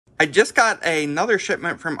I just got another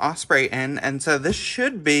shipment from Osprey in, and so this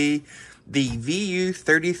should be the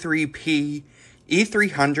VU33P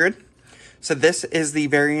E300. So this is the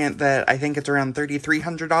variant that I think it's around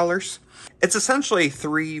 $3,300. It's essentially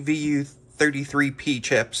 3 VU33P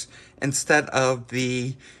chips instead of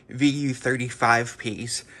the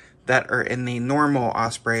VU35Ps that are in the normal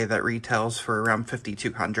Osprey that retails for around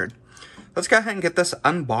 $5,200. Let's go ahead and get this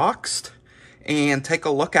unboxed and take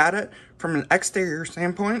a look at it. From an exterior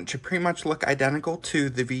standpoint, it should pretty much look identical to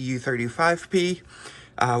the VU35P,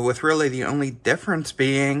 with really the only difference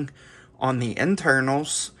being on the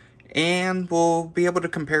internals, and we'll be able to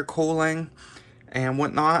compare cooling and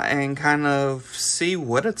whatnot and kind of see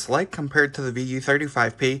what it's like compared to the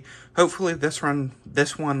VU35P. Hopefully this one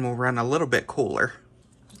will run a little bit cooler.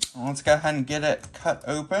 Let's go ahead and get it cut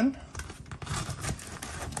open.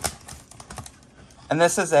 And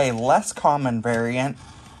this is a less common variant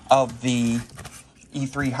of the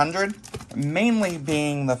E300, mainly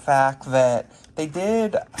being the fact that they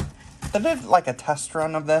did like a test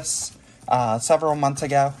run of this several months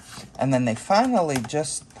ago, and then they finally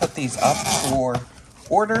just put these up for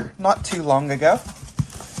order not too long ago.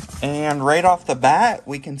 And right off the bat,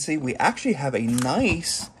 we can see we actually have a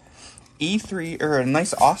nice a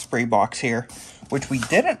nice Osprey box here, which we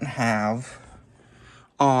didn't have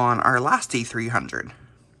on our last E300.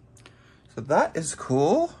 So that is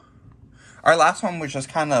cool. Our last one was just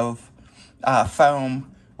kind of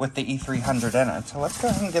foam with the E300 in it. So let's go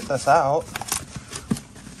ahead and get this out.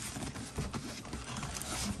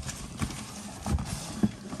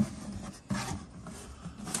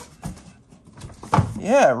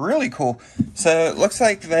 Yeah, really cool. So it looks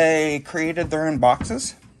like they created their own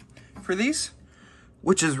boxes for these,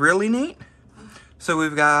 which is really neat. So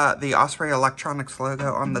we've got the Osprey Electronics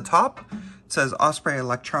logo on the top. It says Osprey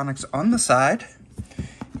Electronics on the side.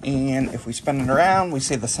 And if we spin it around, we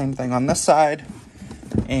see the same thing on this side.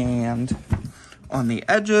 And on the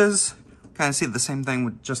edges, kind of see the same thing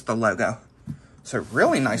with just the logo. So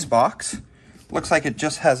really nice box. Looks like it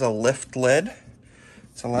just has a lift lid.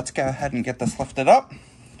 So let's go ahead and get this lifted up.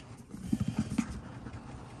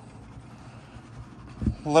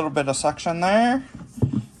 A little bit of suction there.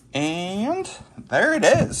 And there it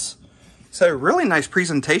is. So really nice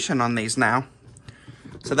presentation on these now.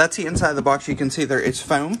 So that's the inside of the box. You can see there is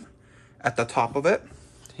foam at the top of it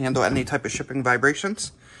to handle any type of shipping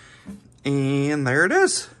vibrations. And there it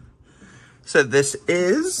is. So this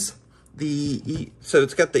is so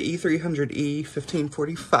it's got the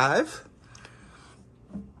E300-E1545.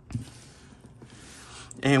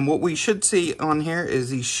 And what we should see on here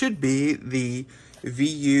is these should be the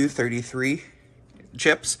VU33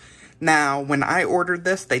 chips. Now, when I ordered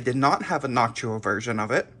this, they did not have a Noctua version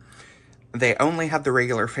of it. They only had the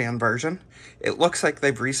regular fan version. It looks like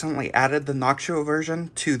they've recently added the Noctua version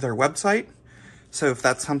to their website. So if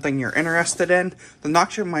that's something you're interested in, the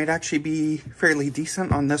Noctua might actually be fairly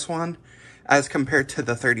decent on this one as compared to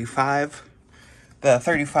the 35. The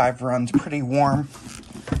 35 runs pretty warm.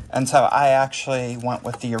 And so I actually went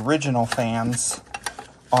with the original fans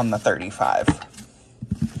on the 35.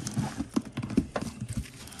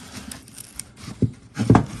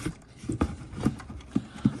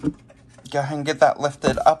 Go ahead and get that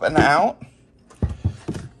lifted up and out.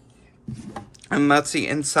 And that's the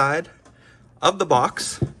inside of the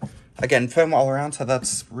box. Again, foam all around, so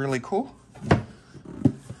that's really cool.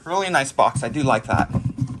 Really nice box. I do like that.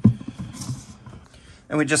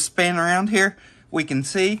 And we just spin around here. We can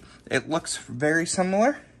see it looks very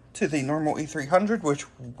similar to the normal E300,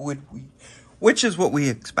 which is what we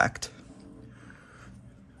expect.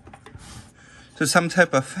 So same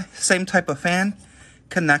type of fan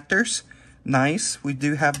connectors. Nice. We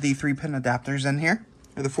do have the 3-pin adapters in here,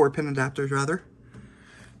 or the 4-pin adapters rather.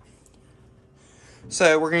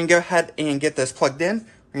 So we're going to go ahead and get this plugged in.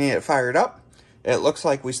 We're going to get it fired up. It looks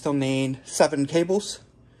like we still need 7 cables,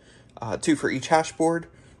 2 for each hash board,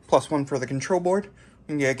 plus 1 for the control board.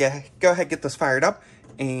 We're going to go ahead and get this fired up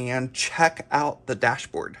and check out the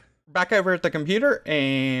dashboard. Back over at the computer,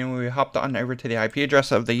 and we hopped on over to the IP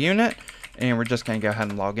address of the unit, and we're just going to go ahead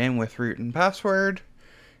and log in with root and password.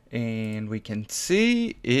 And we can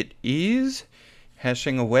see it is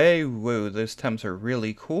hashing away. Whoa, those temps are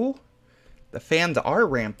really cool. The fans are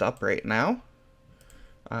ramped up right now,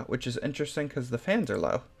 which is interesting because the fans are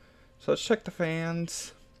low. So let's check the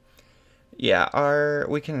fans. Yeah,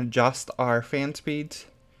 we can adjust our fan speeds.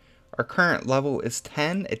 Our current level is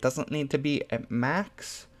 10. It doesn't need to be at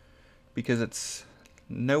max because it's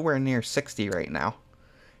nowhere near 60 right now.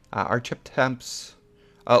 Our chip temps,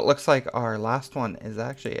 it looks like our last one is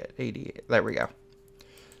actually at 80. There we go.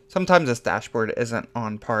 Sometimes this dashboard isn't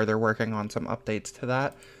on par. They're working on some updates to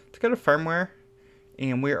that. let's go to firmware,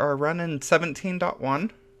 and we are running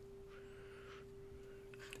 17.1.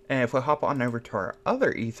 And if we hop on over to our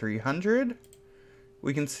other E300,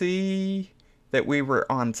 we can see that we were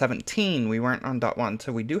on 17, we weren't on .1,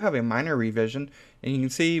 so we do have a minor revision, and you can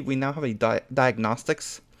see we now have a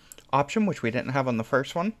diagnostics option, which we didn't have on the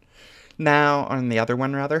first one. Now, on the other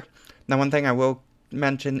one rather. Now, one thing I will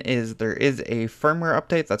mention is there is a firmware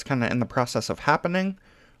update that's kind of in the process of happening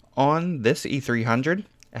on this E300.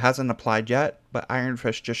 It hasn't applied yet, but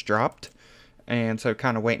Ironfish just dropped, and so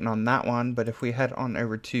kind of waiting on that one. But if we head on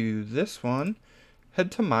over to this one,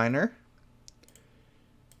 head to minor.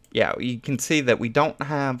 Yeah, you can see that we don't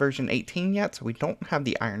have version 18 yet, so we don't have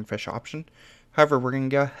the Ironfish option. However, we're going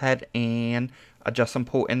to go ahead and adjust some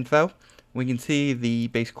pull info. We can see the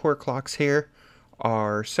base core clocks here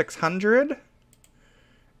are 600,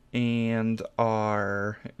 and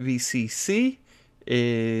our VCC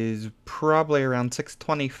is probably around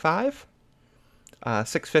 625,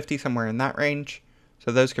 650, somewhere in that range.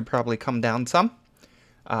 So those could probably come down some,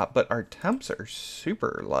 but our temps are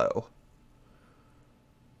super low.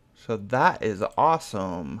 So that is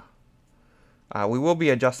awesome. We will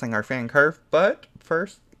be adjusting our fan curve, but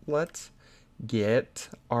first let's get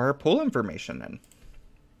our pull information in.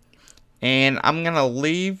 And I'm going to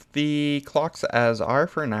leave the clocks as are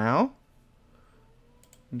for now.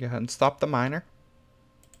 Go ahead and stop the miner.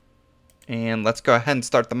 And let's go ahead and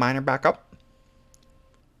start the miner back up.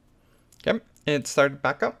 Okay, it started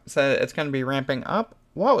back up. So it's going to be ramping up.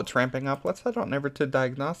 While it's ramping up, let's head on over to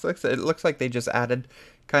diagnostics. It looks like they just added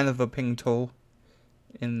kind of a ping tool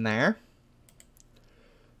in there.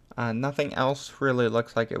 Nothing else really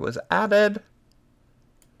looks like it was added.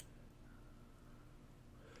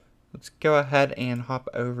 Let's go ahead and hop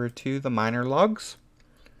over to the miner logs.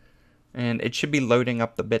 And it should be loading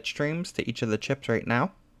up the bit streams to each of the chips right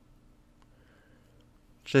now.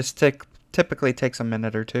 Just typically takes a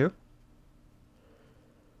minute or two.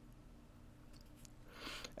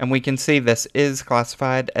 And we can see this is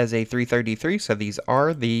classified as a 333, so these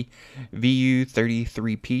are the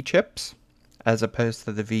VU33P chips, as opposed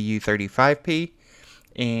to the VU35P.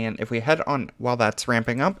 And if we head on, while that's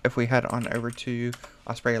ramping up, if we head on over to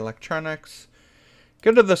Osprey Electronics,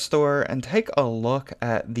 go to the store and take a look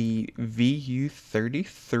at the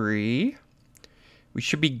VU33. We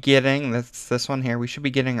should be getting, that's this one here, we should be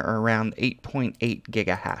getting around 8.8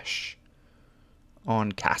 gigahash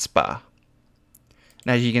on Caspa.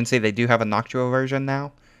 And as you can see, they do have a Noctua version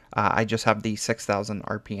now. I just have the 6,000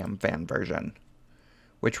 RPM fan version,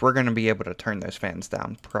 which we're going to be able to turn those fans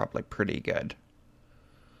down probably pretty good.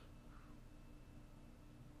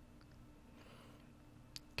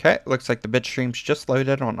 Okay, looks like the bit stream's just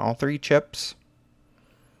loaded on all three chips.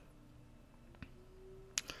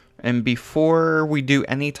 And before we do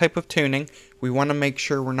any type of tuning, we want to make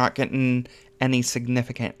sure we're not getting any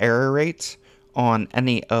significant error rates on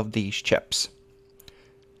any of these chips.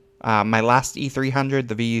 My last E300,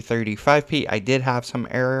 the VU35P, I did have some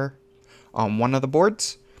error on one of the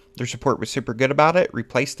boards. Their support was super good about it,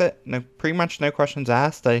 replaced it. Pretty much no questions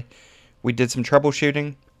asked. We did some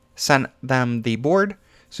troubleshooting, sent them the board.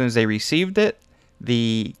 As soon as they received it,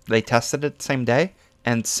 they tested it the same day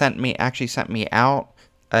and actually sent me out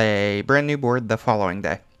a brand new board the following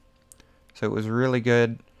day. So it was really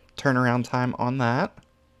good turnaround time on that.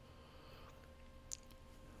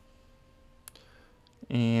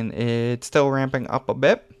 And it's still ramping up a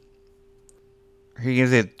bit. Here you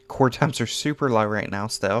can see the core temps are super low right now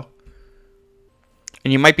still.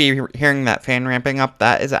 And you might be hearing that fan ramping up.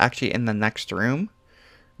 That is actually in the next room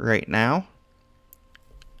right now.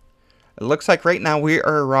 It looks like right now we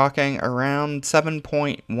are rocking around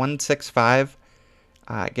 7.165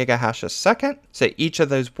 gigahash a second. So each of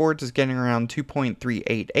those boards is getting around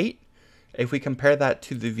 2.388. If we compare that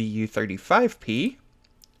to the VU35P,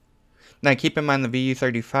 now keep in mind the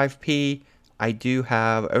VU35P, I do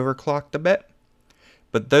have overclocked a bit,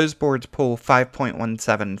 but those boards pull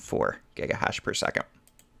 5.174 gigahash per second.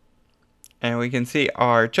 And we can see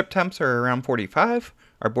our chip temps are around 45,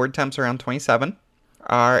 our board temps are around 27.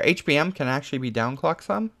 Our HBM can actually be downclocked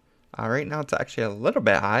some. Right now it's actually a little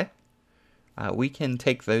bit high. We can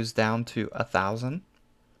take those down to 1,000.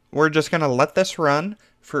 We're just going to let this run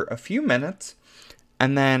for a few minutes,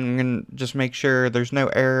 and then I'm going to just make sure there's no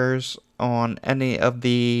errors on any of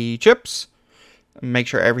the chips. Make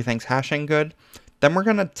sure everything's hashing good. Then we're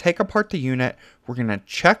going to take apart the unit. We're going to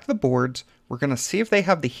check the boards. We're going to see if they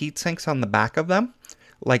have the heat sinks on the back of them,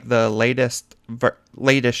 like the latest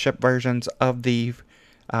ship versions of the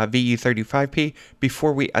VU35P,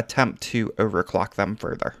 before we attempt to overclock them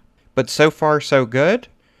further. But so far, so good.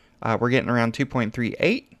 We're getting around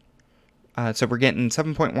 2.38. So we're getting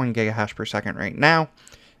 7.1 gigahash per second right now,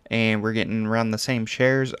 and we're getting around the same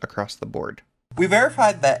shares across the board. We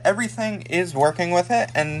verified that everything is working with it,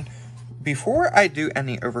 and before I do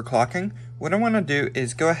any overclocking, what I want to do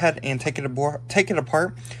is go ahead and take it apart,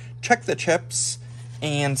 check the chips,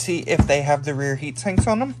 and see if they have the rear heat sinks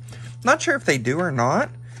on them. Not sure if they do or not.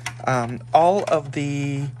 All of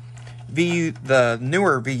the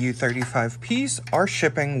newer VU35Ps are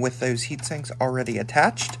shipping with those heat sinks already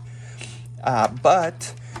attached,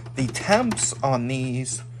 but the temps on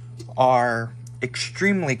these are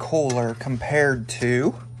extremely cooler compared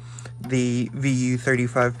to the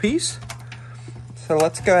VU35Ps. So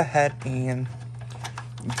let's go ahead and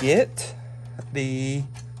get the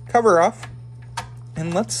cover off,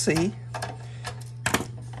 and let's see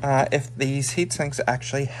if these heat sinks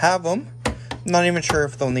actually have them. I'm not even sure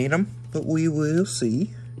if they'll need them, but we will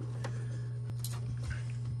see.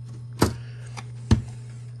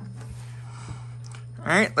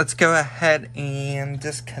 Alright, let's go ahead and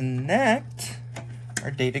disconnect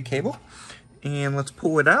our data cable, and let's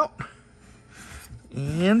pull it out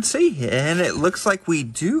and see. And it looks like we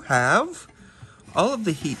do have all of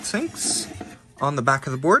the heat sinks on the back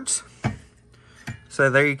of the boards. So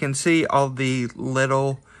there you can see all the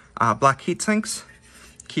little black heat sinks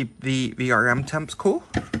keep the VRM temps cool.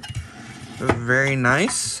 Very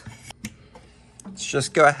nice. Let's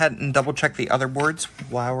just go ahead and double check the other boards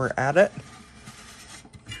while we're at it.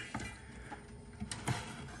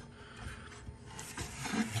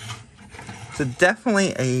 So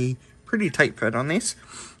definitely a pretty tight fit on these,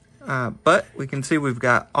 but we can see we've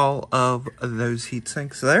got all of those heat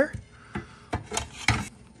sinks there.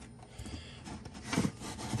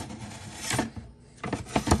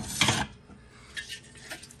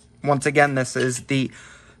 Once again, this is the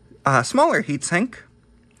smaller heat sink,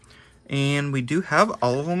 and we do have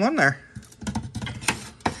all of them on there.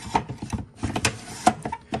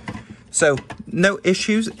 So no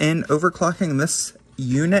issues in overclocking this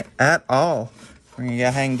unit at all. We're gonna go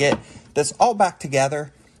ahead and get this all back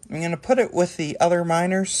together. I'm gonna put it with the other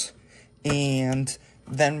miners, and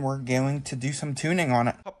then we're going to do some tuning on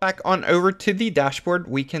it. Hop back on over to the dashboard.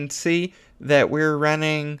 We can see that we're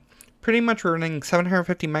running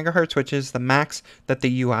 750 megahertz, which is the max that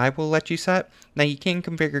the UI will let you set. Now you can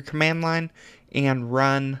configure command line and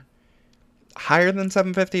run higher than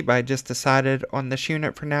 750, but I just decided on this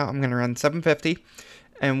unit for now I'm going to run 750.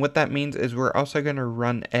 And what that means is we're also going to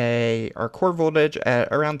run our core voltage at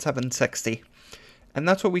around 760. And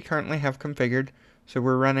that's what we currently have configured. So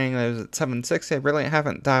we're running those at 760. I really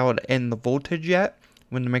haven't dialed in the voltage yet.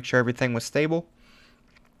 Wanted to make sure everything was stable.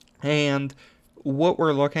 And what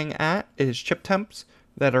we're looking at is chip temps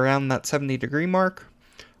that are around that 70-degree mark.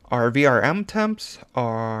 Our VRM temps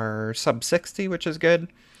are sub 60, which is good.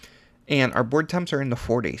 And our board temps are in the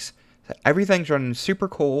 40s. So everything's running super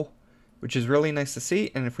cool, which is really nice to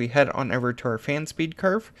see. And if we head on over to our fan speed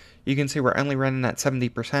curve, you can see we're only running at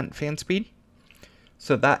 70% fan speed.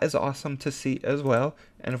 So that is awesome to see as well.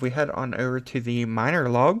 And if we head on over to the miner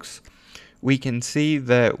logs, we can see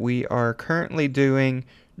that we are currently doing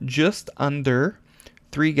just under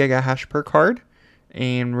 3 gigahash per card.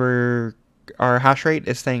 And our hash rate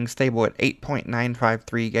is staying stable at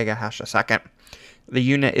 8.953 gigahash a second. The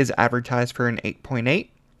unit is advertised for an 8.8.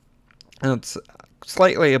 And it's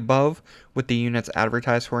slightly above what the unit's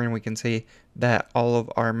advertised for, and we can see that all of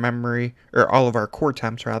our memory, or all of our core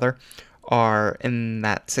temps rather, are in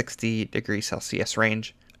that 60°C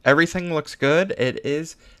range. Everything looks good. It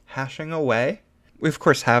is hashing away. We of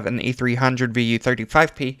course have an E300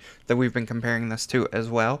 VU35P that we've been comparing this to as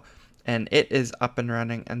well, and it is up and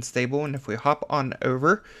running and stable. And if we hop on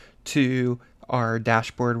over to our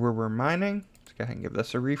dashboard where we're mining, let's go ahead and give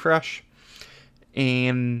this a refresh.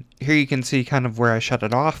 And here you can see kind of where I shut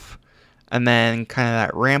it off, and then kind of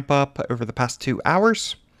that ramp up over the past 2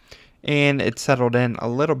 hours. And it's settled in a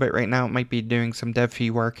little bit right now. It might be doing some dev fee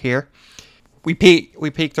work here. We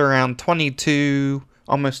peaked around 22,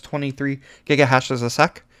 almost 23 gigahashes a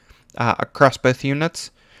sec across both units.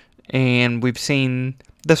 And we've seen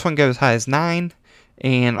this one go as high as 9,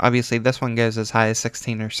 and obviously this one goes as high as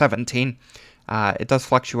 16 or 17. It does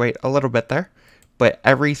fluctuate a little bit there, but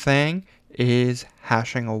everything is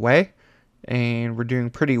hashing away, and we're doing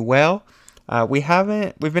pretty well.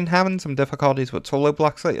 We've been having some difficulties with solo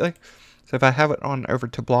blocks lately. So if I have it on over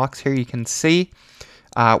to blocks here, you can see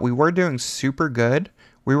we were doing super good.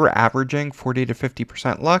 We were averaging 40 to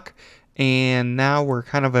 50% luck, and now we're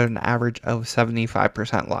kind of at an average of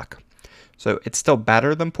 75% luck. So it's still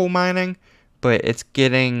better than pool mining, but it's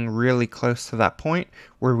getting really close to that point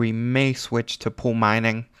where we may switch to pool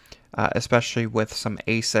mining, especially with some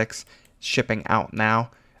ASICs shipping out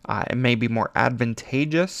now. it may be more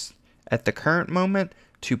advantageous at the current moment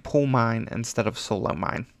to pool mine instead of solo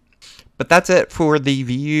mine. But that's it for the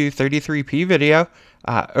VU33P video.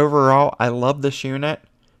 Overall, I love this unit.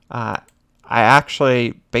 I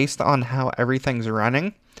actually, based on how everything's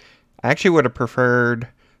running, I actually would have preferred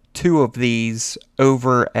 2 of these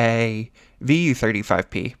over a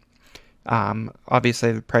VU35P.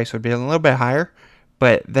 Obviously, the price would be a little bit higher,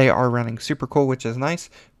 but they are running super cool, which is nice.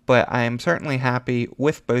 But I am certainly happy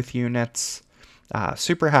with both units.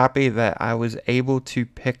 Super happy that I was able to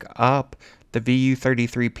pick up the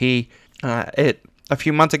VU33P. A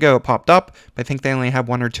few months ago it popped up, but I think they only had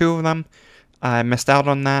 1 or 2 of them. I missed out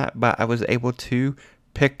on that, but I was able to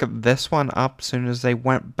pick this one up as soon as they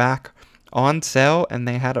went back on sale and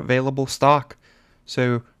they had available stock.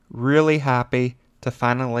 So really happy to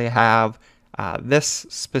finally have this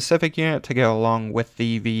specific unit to go along with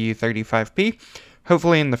the VU35P.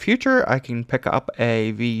 Hopefully in the future I can pick up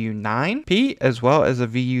a VU9P as well as a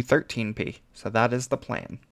VU13P. So that is the plan.